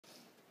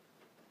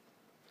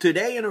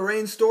Today in a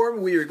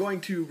rainstorm, we are going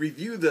to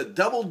review the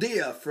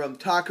DoubleDilla from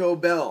Taco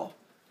Bell.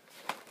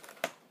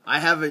 I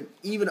haven't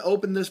even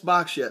opened this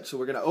box yet, so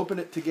we're going to open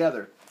it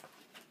together.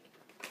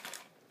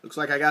 Looks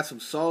like I got some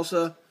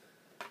salsa,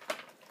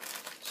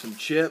 some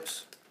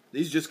chips.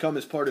 These just come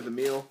as part of the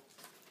meal.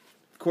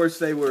 Of course,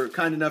 they were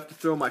kind enough to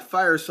throw my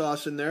fire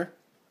sauce in there.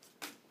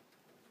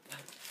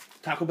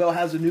 Taco Bell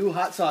has a new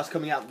hot sauce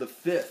coming out, the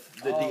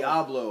 5th, the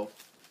Diablo.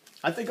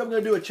 I think I'm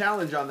going to do a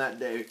challenge on that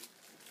day.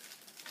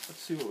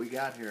 Let's see what we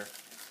got here.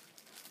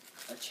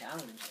 A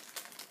challenge?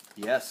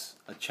 Yes,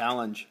 a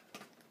challenge.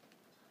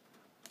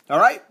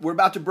 Alright, we're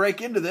about to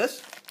break into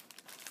this.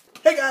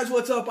 Hey guys,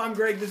 what's up? I'm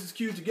Greg, this is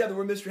Q. Together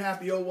we're Mr.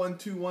 Happy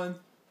 0121.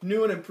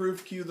 New and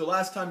improved Q. The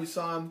last time you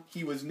saw him,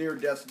 he was near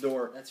death's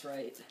door. That's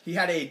right. He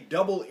had a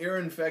double ear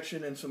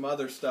infection and some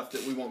other stuff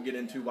that we won't get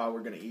into while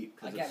we're going to eat.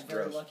 I got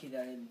very lucky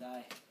that I didn't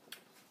die.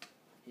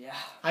 Yeah.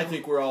 I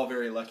think we're all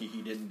very lucky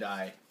he didn't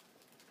die.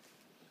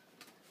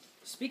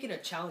 Speaking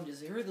of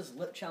challenges, you heard this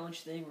lip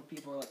challenge thing where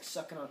people are like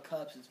sucking on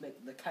cups? It's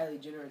the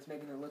Kylie Jenner, it's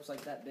making their lips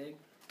like that big.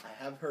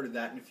 I have heard of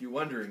that, and if you're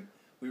wondering,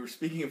 we were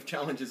speaking of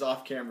challenges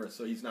off camera,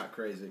 so he's not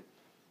crazy.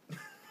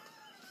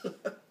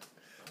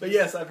 But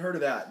yes, I've heard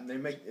of that, and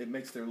it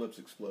makes their lips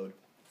explode.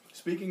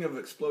 Speaking of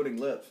exploding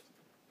lips,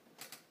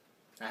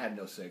 I had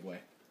no segue.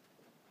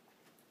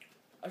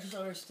 I just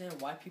don't understand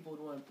why people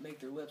would want to make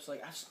their lips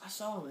like I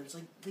saw them. It's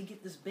like they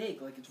get this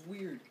big, like it's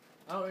weird.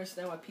 I don't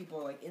understand why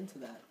people are like into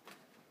that.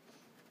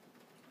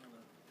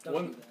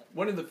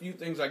 One of the few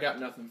things I got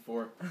nothing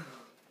for.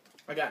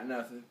 I got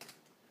nothing.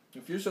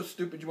 If you're so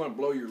stupid you want to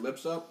blow your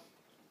lips up,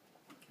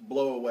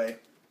 blow away.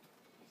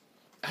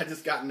 I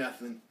just got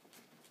nothing.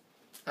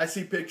 I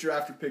see picture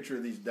after picture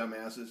of these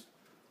dumbasses.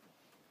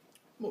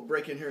 We'll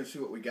break in here and see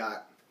what we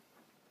got.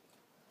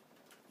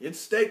 It's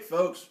steak,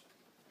 folks.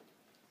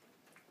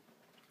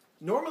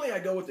 Normally I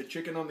go with the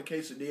chicken on the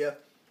quesadilla,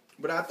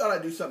 but I thought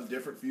I'd do something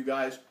different for you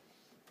guys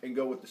and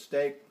go with the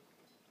steak.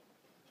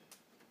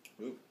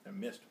 Ooh, I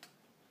missed.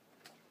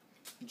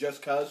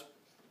 Just cuz.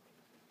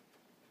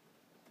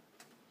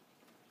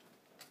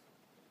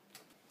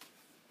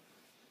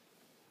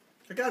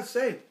 I gotta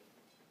say,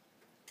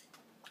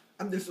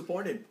 I'm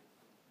disappointed.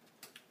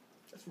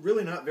 It's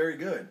really not very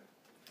good.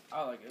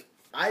 I like it.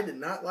 I did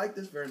not like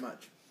this very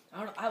much.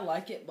 I don't know, I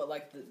like it, but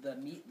like the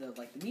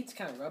meat's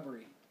kind of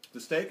rubbery. The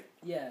steak?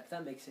 Yeah, if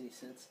that makes any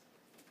sense.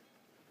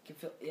 I can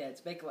feel, yeah,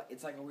 it's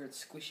like a weird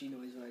squishy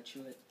noise when I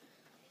chew it.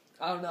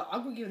 I don't know.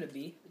 I'm gonna give it a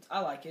B. I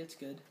like it. It's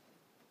good.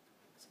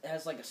 It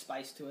has like a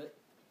spice to it.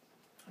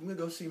 I'm gonna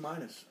go C-.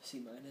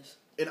 C-.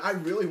 And I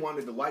really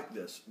wanted to like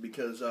this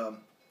because it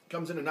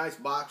comes in a nice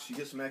box. You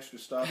get some extra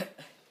stuff.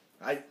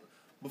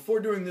 Before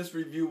doing this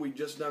review, we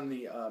just done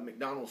the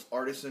McDonald's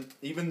Artisan.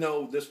 Even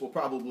though this will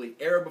probably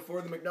air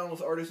before the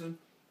McDonald's Artisan,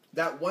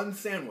 that one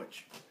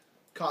sandwich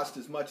cost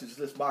as much as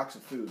this box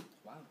of food.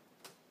 Wow.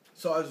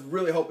 So I was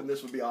really hoping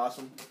this would be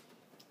awesome.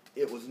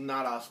 It was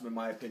not awesome in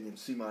my opinion.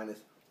 C-.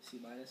 C-.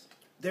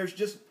 There's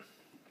just...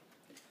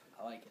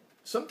 I like it.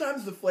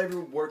 Sometimes the flavor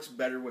works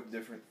better with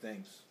different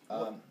things.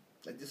 I'm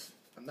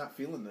not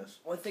feeling this.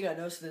 One thing I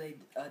noticed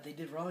that they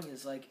did wrong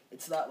is like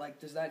it's not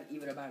like there's not an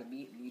even amount of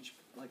meat in each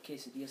like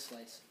quesadilla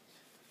slice.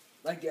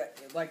 Like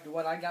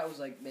what I got was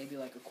like maybe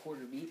like a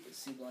quarter meat. It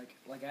seemed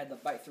like I had to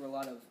bite through a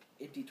lot of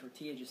empty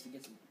tortilla just to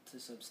get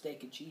some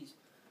steak and cheese.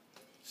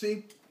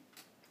 See,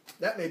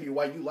 that may be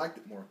why you liked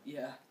it more.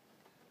 Yeah.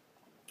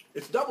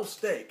 It's double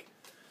steak.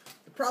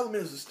 The problem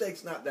is the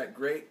steak's not that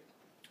great.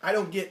 I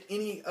don't get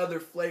any other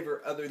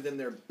flavor other than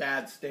their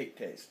bad steak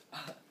taste.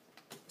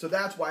 So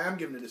that's why I'm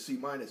giving it a C-.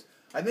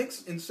 I think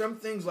in some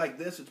things like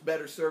this, it's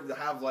better served to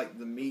have like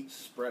the meat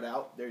spread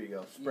out. There you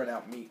go, spread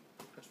out meat.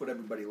 That's what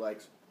everybody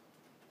likes.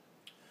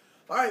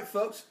 All right,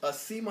 folks, a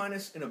C-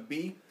 and a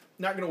B.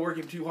 Not going to work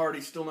him too hard.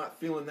 He's still not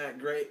feeling that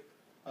great.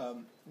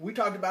 We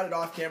talked about it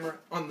off camera.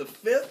 On the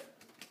 5th,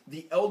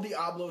 the El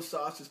Diablo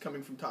sauce is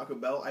coming from Taco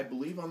Bell. I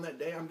believe on that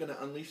day I'm going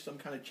to unleash some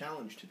kind of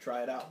challenge to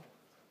try it out,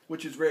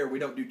 which is rare. We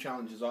don't do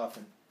challenges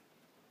often.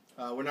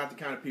 We're not the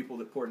kind of people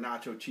that pour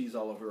nacho cheese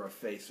all over our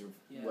face or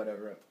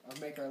whatever. Or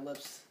make our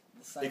lips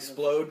the size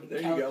explode.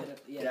 There you go.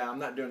 Yeah, I'm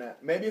not doing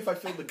that. Maybe if I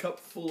filled the cup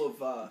full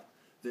of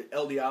the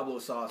El Diablo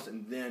sauce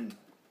and then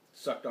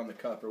sucked on the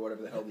cup or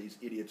whatever the hell these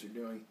idiots are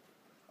doing.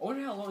 I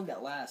wonder how long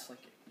that lasts, like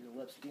your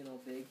lips being all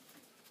big.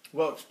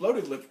 Well,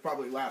 exploded lips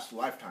probably last a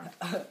lifetime.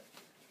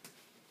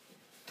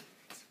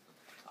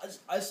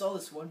 I saw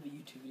this one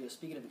YouTube video,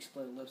 speaking of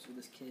exploded lips, with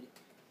this kid.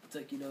 It's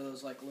like, you know,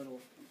 those like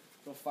little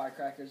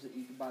firecrackers that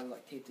you can buy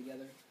like taped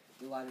together.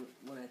 You light them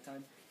one at a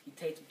time. He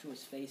taped them to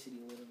his face and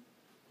he lit them.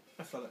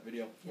 I saw that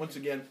video. Yeah. Once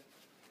again,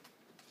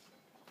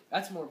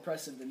 that's more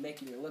impressive than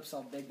making your lips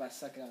all big by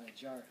sucking on a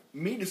jar.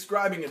 Me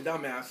describing a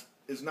dumbass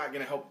is not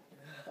going to help.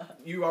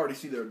 You already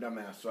see they're a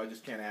dumbass, so I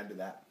just can't add to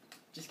that.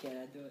 Just can't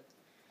add to it.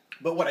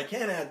 But what I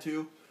can add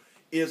to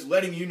is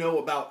letting you know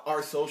about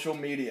our social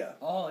media.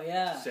 Oh,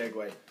 yeah.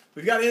 Segue.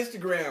 We've got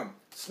Instagram,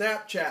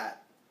 Snapchat,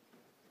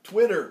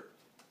 Twitter,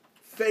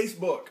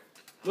 Facebook.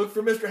 Look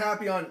for Mr.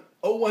 Happy on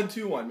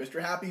 0121,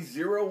 Mr. Happy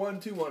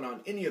 0121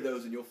 on any of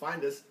those, and you'll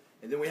find us.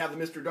 And then we have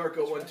the Mr. Dark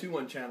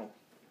 0121 channel.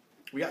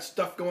 We got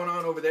stuff going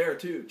on over there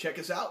too. Check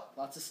us out.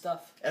 Lots of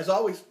stuff. As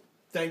always,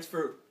 thanks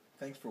for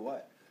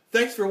what?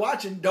 Thanks for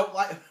watching. Don't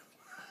like.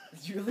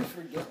 Did you really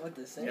forget what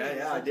to say?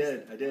 Yeah, I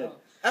did. Oh.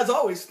 As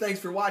always, thanks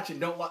for watching.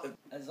 Don't like.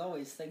 As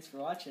always, thanks for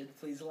watching.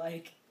 Please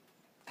like.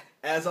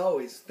 As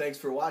always, thanks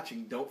for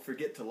watching. Don't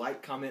forget to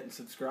like, comment, and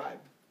subscribe.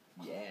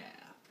 Yeah.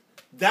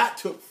 That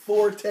took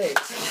 4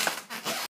 takes.